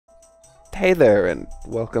Hey there, and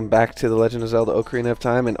welcome back to The Legend of Zelda Ocarina of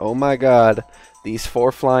Time, and oh my god, these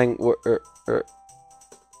four flying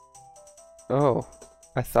oh,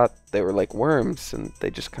 I thought they were like worms, and they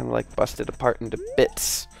just kind of like busted apart into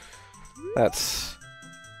bits. That's...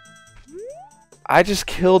 I just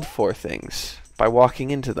killed four things by walking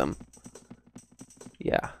into them.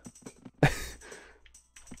 Yeah.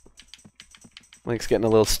 Link's getting a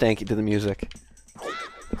little stanky to the music.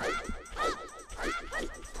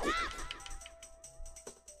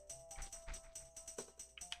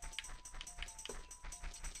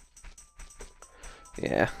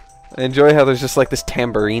 Yeah. I enjoy how there's just like this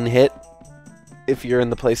tambourine hit if you're in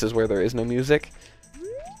the places where there is no music.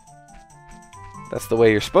 That's the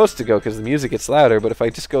way you're supposed to go because the music gets louder, but if I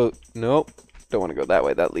just go... Nope. Don't want to go that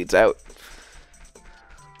way. That leads out.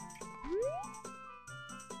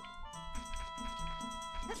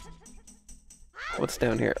 What's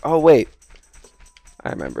down here? Oh, wait. I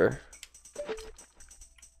remember.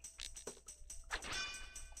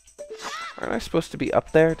 Aren't I supposed to be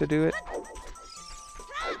up there to do it?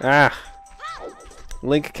 Ah!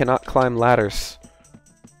 Link cannot climb ladders.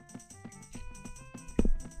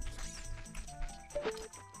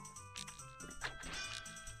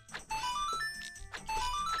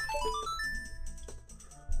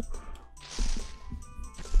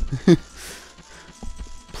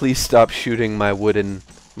 Please stop shooting my wooden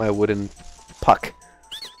puck.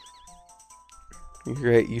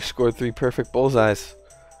 Great, you scored 3 perfect bullseyes.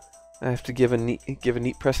 I have to give a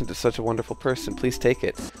neat present to such a wonderful person. Please take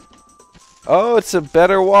it. Oh, it's a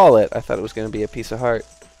better wallet. I thought it was going to be a piece of heart.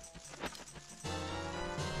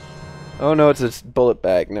 Oh no, it's a bullet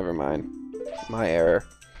bag. Never mind. My error.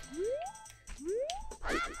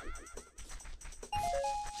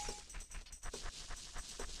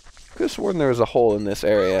 Could have sworn there was a hole in this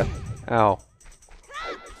area. Ow.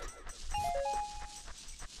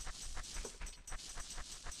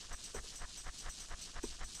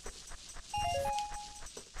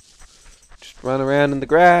 Just run around in the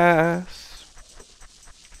grass.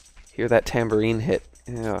 Hear that tambourine hit.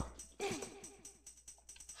 Yeah.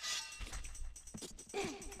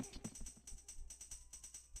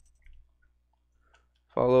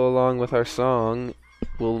 Follow along with our song.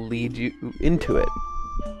 We'll lead you into it.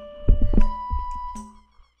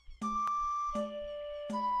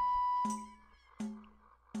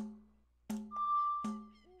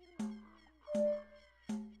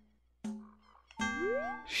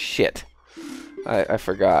 Shit. I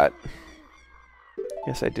forgot.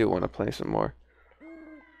 Yes, I do want to play some more.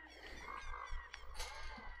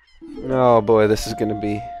 Oh boy, this is gonna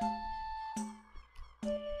be...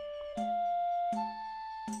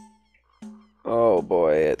 Oh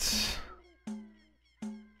boy, it's...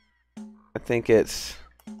 I think it's...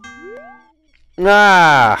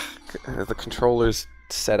 Ah! The controller's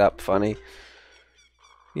set up funny.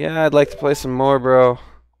 Yeah, I'd like to play some more, bro.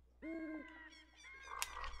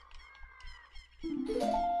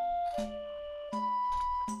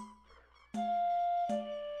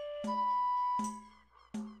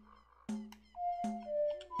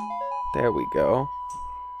 There we go.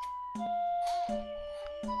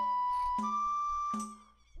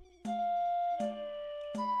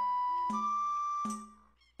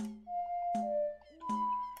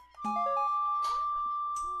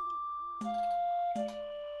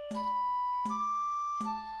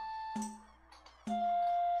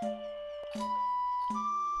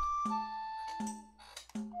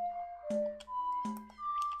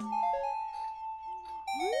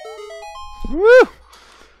 Woo!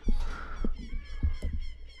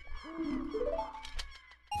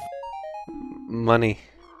 Money.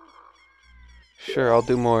 Sure, I'll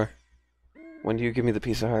do more. When do you give me the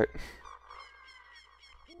piece of heart?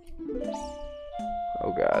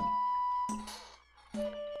 Oh god.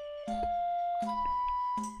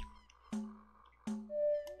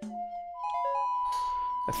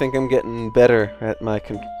 I think I'm getting better at my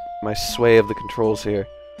sway of the controls here.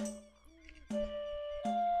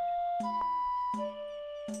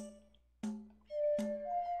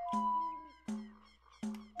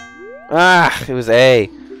 Ah, it was A.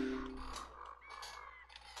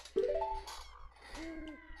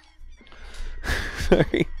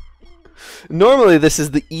 Sorry. Normally this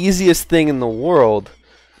is the easiest thing in the world.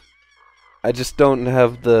 I just don't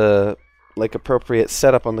have the like appropriate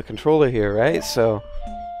setup on the controller here, right? So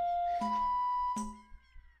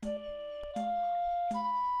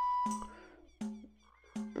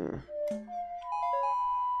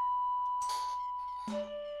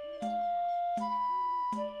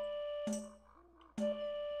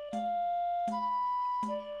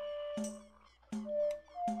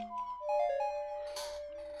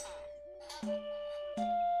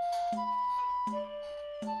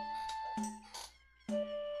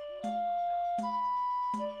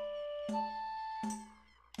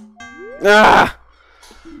Ah!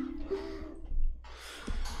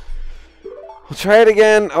 We'll try it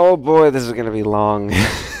again. Oh boy, this is gonna be long.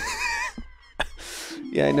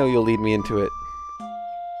 Yeah, I know you'll lead me into it.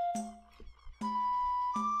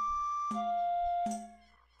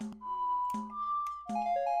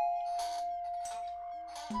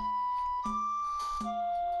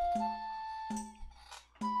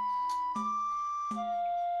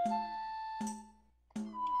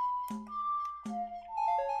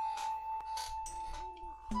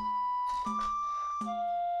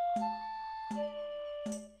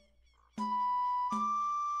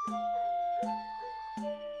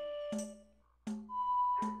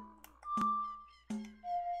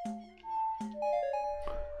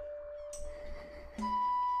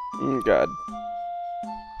 God.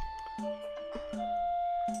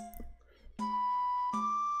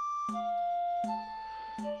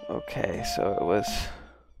 Okay, so it was...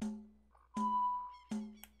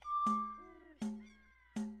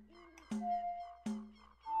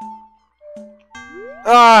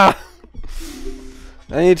 Ah!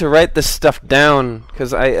 I need to write this stuff down,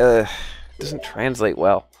 because it doesn't translate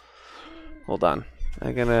well. Hold on.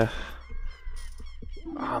 I'm gonna...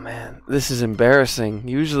 Oh man, this is embarrassing.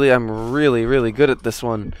 Usually I'm really, really good at this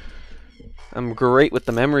one. I'm great with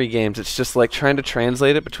the memory games. It's just like trying to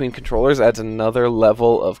translate it between controllers adds another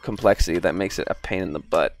level of complexity that makes it a pain in the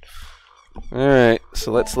butt. Alright,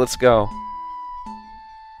 so let's go.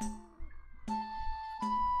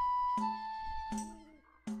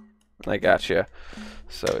 I gotcha.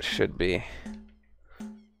 So it should be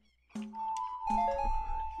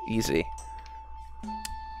easy.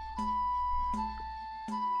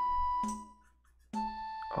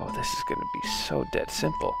 Oh, this is gonna be so dead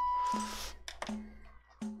simple.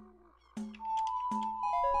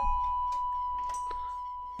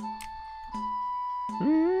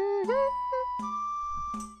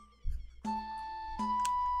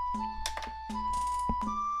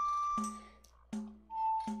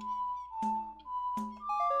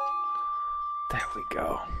 There we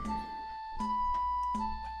go.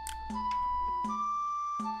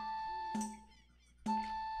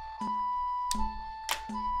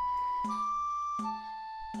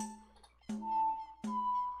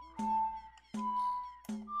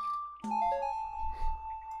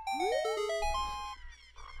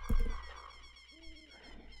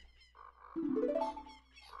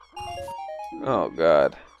 Oh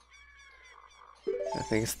god. I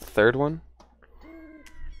think it's the third one.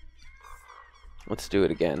 Let's do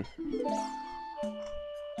it again.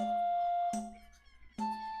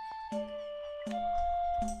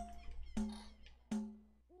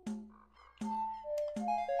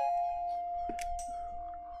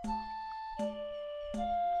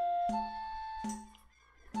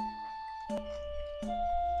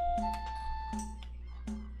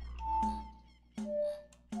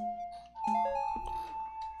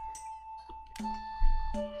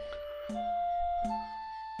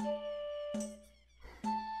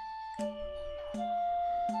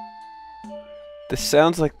 This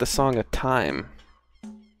sounds like the song of Time.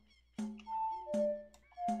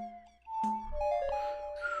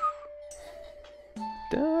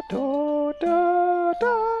 Da, da, da,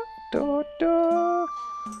 da, da, da.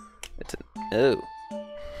 It's an O.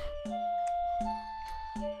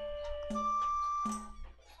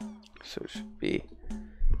 So it should be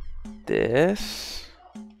this.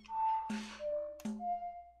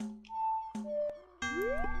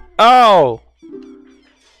 Oh!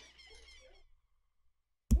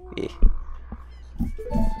 Yeah.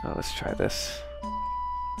 Oh, let's try this.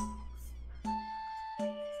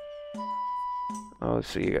 Oh,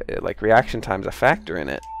 so you got, like, reaction time's a factor in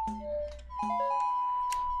it.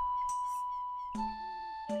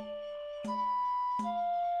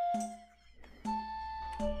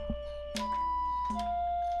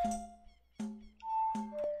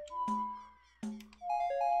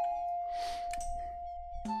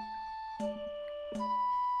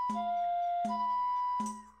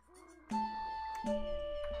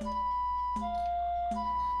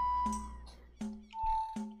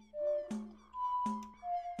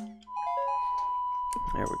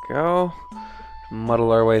 There we go.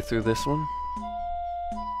 Muddle our way through this one.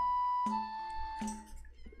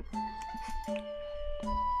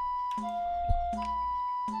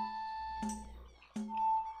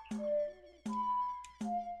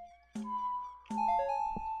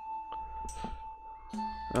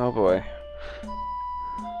 Oh boy.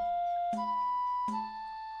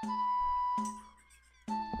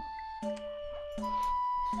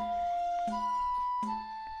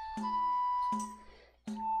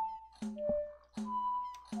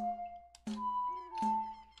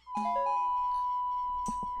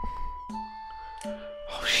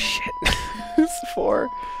 before.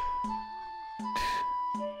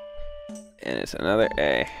 And it's another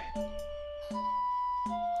A.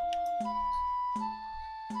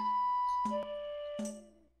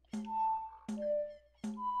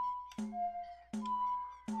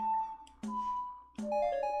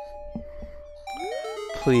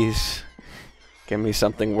 Please, give me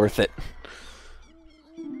something worth it.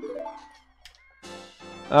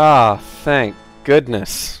 Ah, thank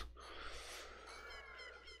goodness.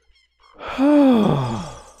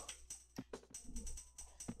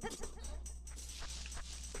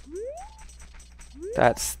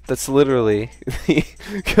 That's literally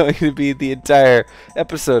going to be the entire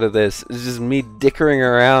episode of this. It's just me dickering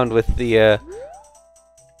around with the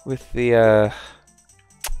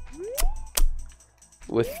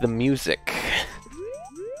music.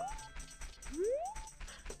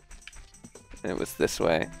 It was this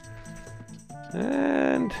way.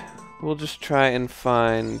 And we'll just try and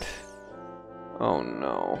find... Oh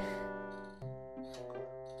no.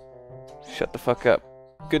 Shut the fuck up.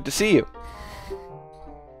 Good to see you.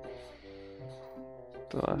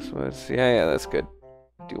 The last words. Yeah, that's good.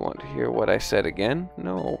 Do you want to hear what I said again?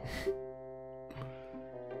 No.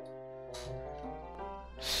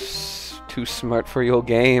 Too smart for your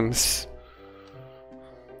games.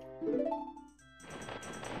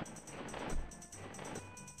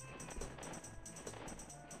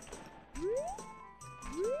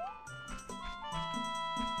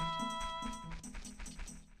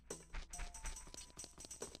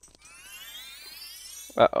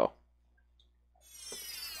 Uh-oh.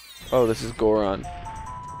 Oh, this is Goron.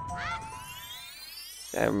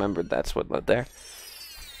 I remembered that's what led there.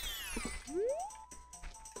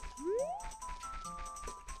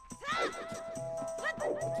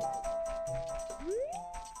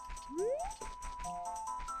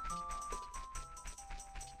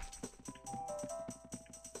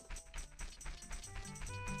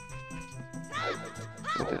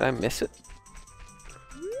 Did I miss it?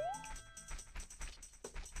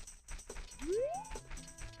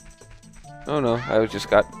 Oh no, I just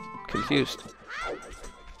got confused.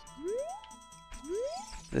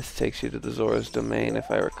 This takes you to the Zora's domain, if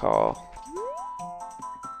I recall.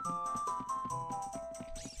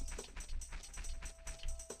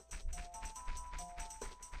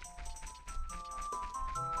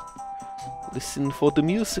 Listen for the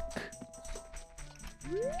music.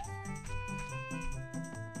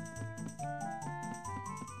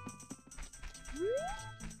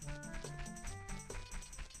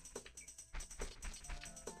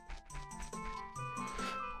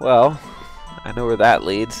 Well, I know where that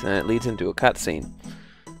leads, and it leads into a cutscene.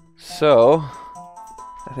 So,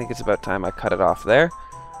 I think it's about time I cut it off there.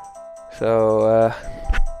 So,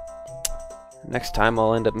 next time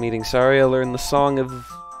I'll end up meeting Saria, learn the song of...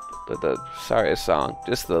 the Saria song,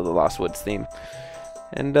 just the Lost Woods theme.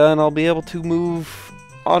 And then I'll be able to move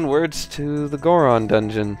onwards to the Goron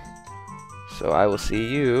dungeon. So I will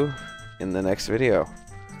see you in the next video.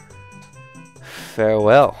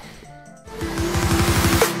 Farewell.